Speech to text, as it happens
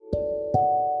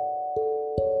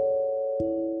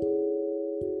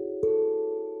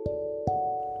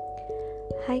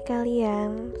Hai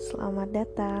kalian, selamat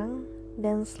datang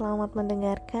dan selamat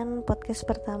mendengarkan podcast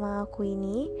pertama aku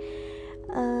ini.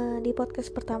 Di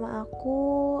podcast pertama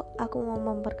aku mau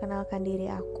memperkenalkan diri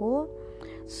aku.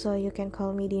 So you can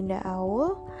call me Dinda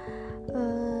Aul.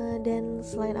 Dan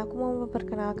selain aku mau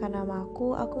memperkenalkan nama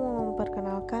aku mau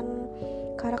memperkenalkan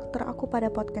karakter aku pada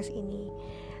podcast ini.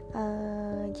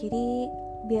 Jadi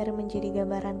biar menjadi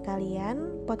gambaran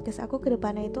kalian, podcast aku ke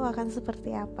depannya itu akan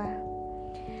seperti apa.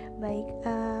 Baik,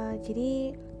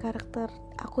 jadi karakter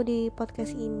aku di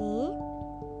podcast ini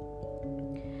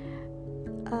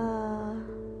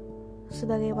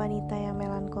sebagai wanita yang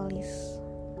melankolis,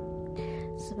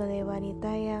 sebagai wanita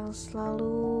yang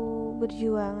selalu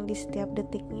berjuang di setiap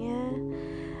detiknya,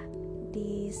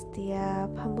 di setiap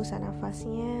hembusan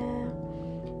nafasnya,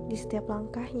 di setiap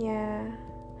langkahnya,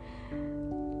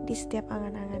 di setiap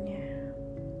angan-angannya.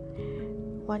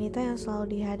 Wanita yang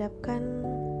selalu dihadapkan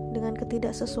dengan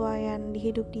ketidaksesuaian di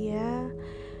hidup dia,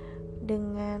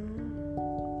 dengan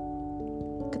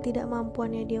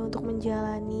ketidakmampuannya dia untuk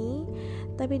menjalani,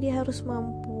 tapi dia harus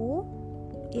mampu.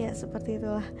 Ya seperti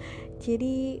itulah.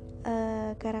 Jadi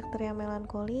karakter yang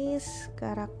melankolis,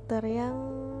 karakter yang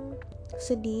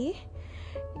sedih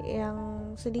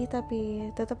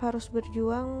tapi tetap harus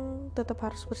berjuang, tetap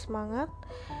harus bersemangat,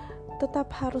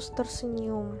 tetap harus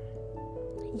tersenyum.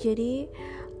 Jadi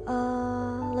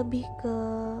lebih ke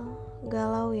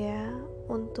galau ya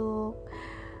untuk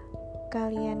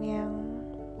kalian yang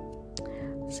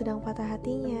sedang patah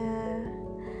hatinya,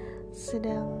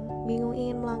 sedang bingung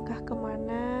ingin melangkah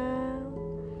kemana,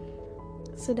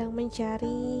 sedang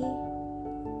mencari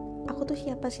aku tuh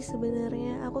siapa sih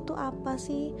sebenarnya, aku tuh apa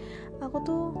sih, aku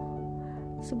tuh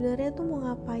sebenarnya tuh mau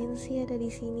ngapain sih ada di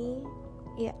sini.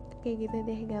 Ya kayak gitu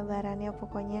deh gambarannya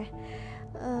pokoknya.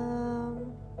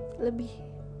 Lebih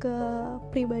ke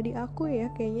pribadi aku ya,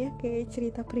 kayaknya kayak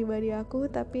cerita pribadi aku,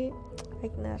 tapi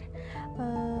ignore.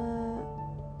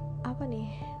 Apa nih,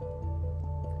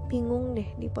 bingung deh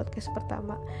di podcast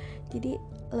pertama, jadi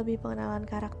lebih pengenalan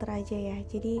karakter aja ya.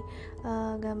 Jadi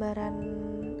gambaran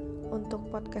untuk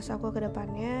podcast aku ke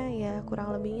depannya ya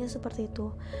kurang lebihnya seperti itu,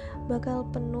 bakal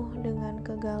penuh dengan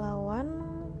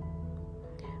kegalauan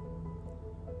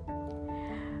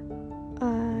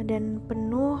dan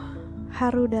penuh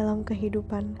haru dalam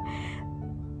kehidupan,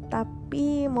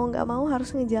 tapi mau gak mau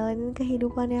harus ngejalanin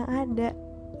kehidupan yang ada.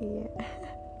 Iya.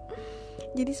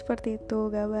 Jadi seperti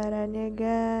itu gambarannya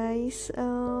guys.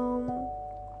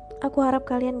 Aku harap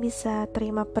kalian bisa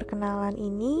terima perkenalan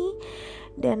ini,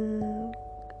 dan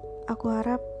aku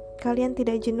harap kalian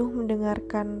tidak jenuh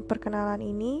mendengarkan perkenalan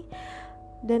ini,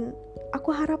 dan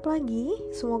aku harap lagi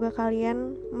semoga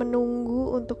kalian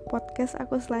menunggu untuk podcast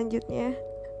aku selanjutnya.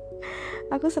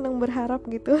 Aku senang berharap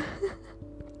gitu.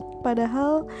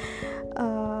 Padahal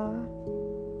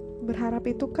berharap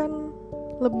itu kan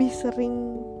lebih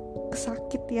sering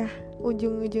sakit ya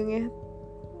ujung-ujungnya,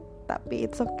 tapi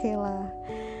it's okay lah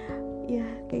ya,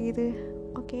 kayak gitu.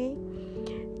 Okay.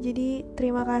 Jadi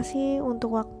terima kasih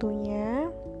untuk waktunya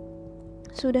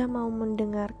sudah mau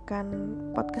mendengarkan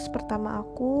podcast pertama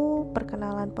aku,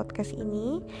 perkenalan podcast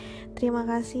ini. Terima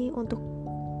kasih untuk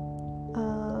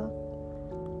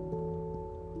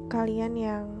kalian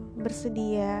yang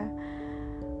bersedia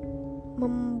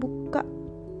membuka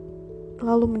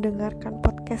lalu mendengarkan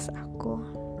podcast aku.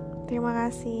 Terima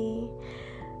kasih.